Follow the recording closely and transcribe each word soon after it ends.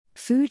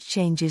Food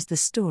changes the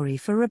story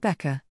for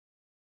Rebecca.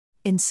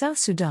 In South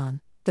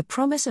Sudan, the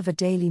promise of a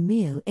daily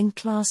meal in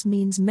class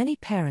means many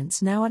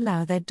parents now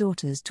allow their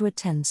daughters to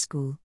attend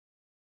school.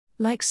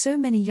 Like so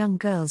many young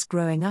girls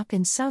growing up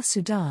in South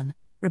Sudan,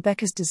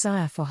 Rebecca's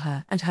desire for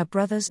her and her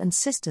brothers and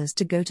sisters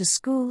to go to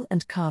school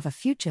and carve a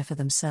future for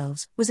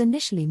themselves was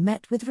initially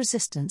met with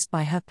resistance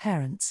by her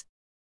parents.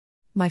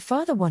 "My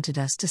father wanted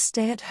us to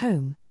stay at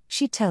home,"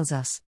 she tells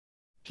us.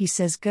 "He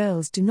says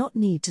girls do not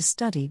need to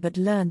study but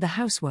learn the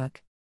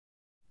housework."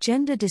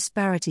 Gender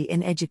disparity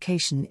in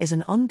education is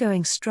an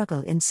ongoing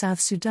struggle in South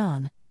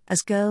Sudan,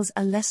 as girls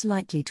are less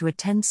likely to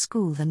attend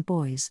school than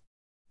boys.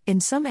 In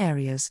some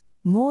areas,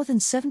 more than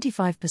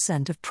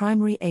 75% of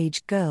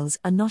primary-age girls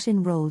are not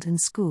enrolled in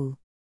school.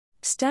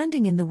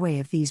 Standing in the way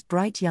of these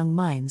bright young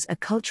minds are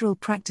cultural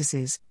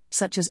practices,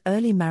 such as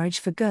early marriage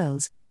for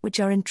girls, which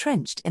are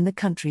entrenched in the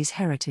country's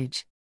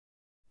heritage.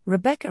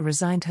 Rebecca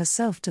resigned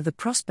herself to the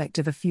prospect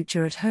of a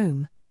future at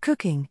home,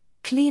 cooking,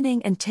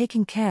 cleaning and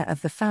taking care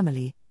of the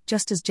family,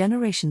 just as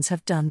generations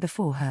have done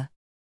before her.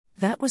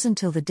 That was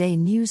until the day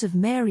news of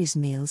Mary's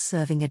Meals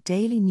serving a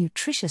daily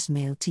nutritious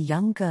meal to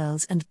young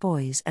girls and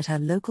boys at her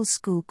local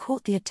school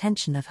caught the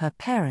attention of her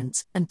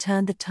parents and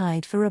turned the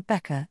tide for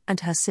Rebecca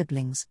and her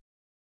siblings.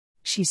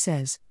 She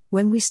says,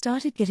 "When we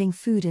started getting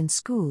food in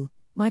school,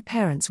 my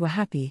parents were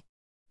happy.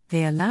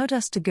 They allowed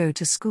us to go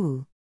to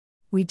school.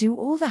 We do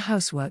all the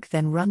housework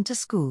then run to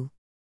school."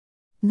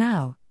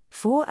 Now,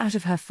 4 out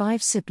of her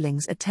 5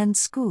 siblings attend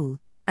school,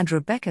 and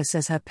Rebecca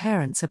says her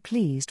parents are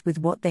pleased with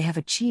what they have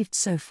achieved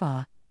so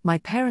far. "My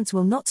parents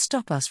will not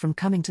stop us from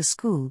coming to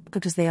school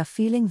because they are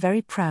feeling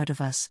very proud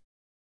of us."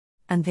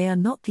 And they are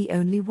not the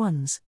only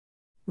ones.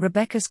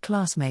 Rebecca's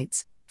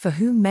classmates, for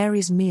whom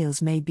Mary's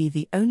Meals may be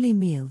the only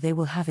meal they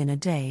will have in a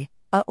day,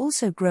 are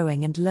also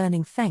growing and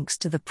learning thanks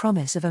to the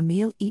promise of a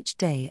meal each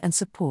day and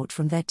support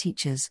from their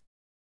teachers.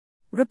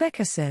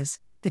 Rebecca says,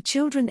 "The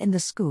children in the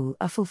school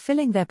are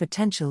fulfilling their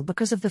potential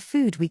because of the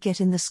food we get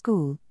in the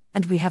school,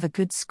 and we have a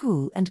good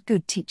school and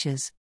good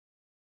teachers."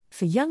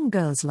 For young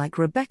girls like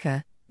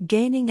Rebecca,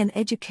 gaining an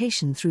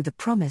education through the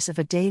promise of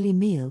a daily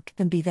meal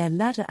can be their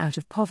ladder out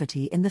of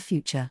poverty in the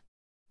future.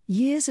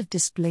 Years of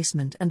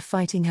displacement and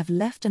fighting have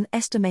left an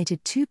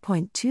estimated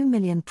 2.2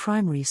 million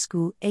primary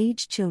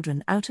school-age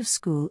children out of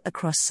school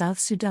across South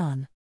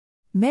Sudan.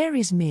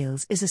 Mary's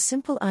Meals is a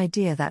simple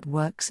idea that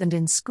works, and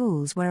in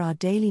schools where our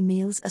daily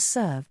meals are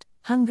served,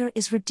 hunger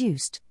is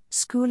reduced,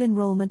 school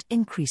enrollment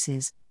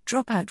increases,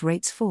 dropout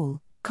rates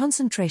fall,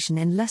 concentration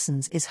in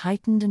lessons is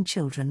heightened and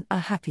children are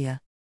happier.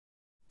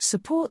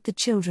 Support the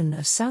children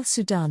of South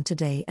Sudan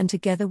today, and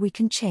together we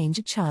can change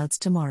a child's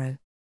tomorrow.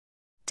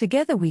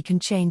 Together we can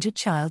change a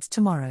child's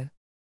tomorrow.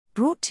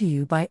 Brought to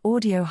you by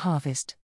Audio Harvest.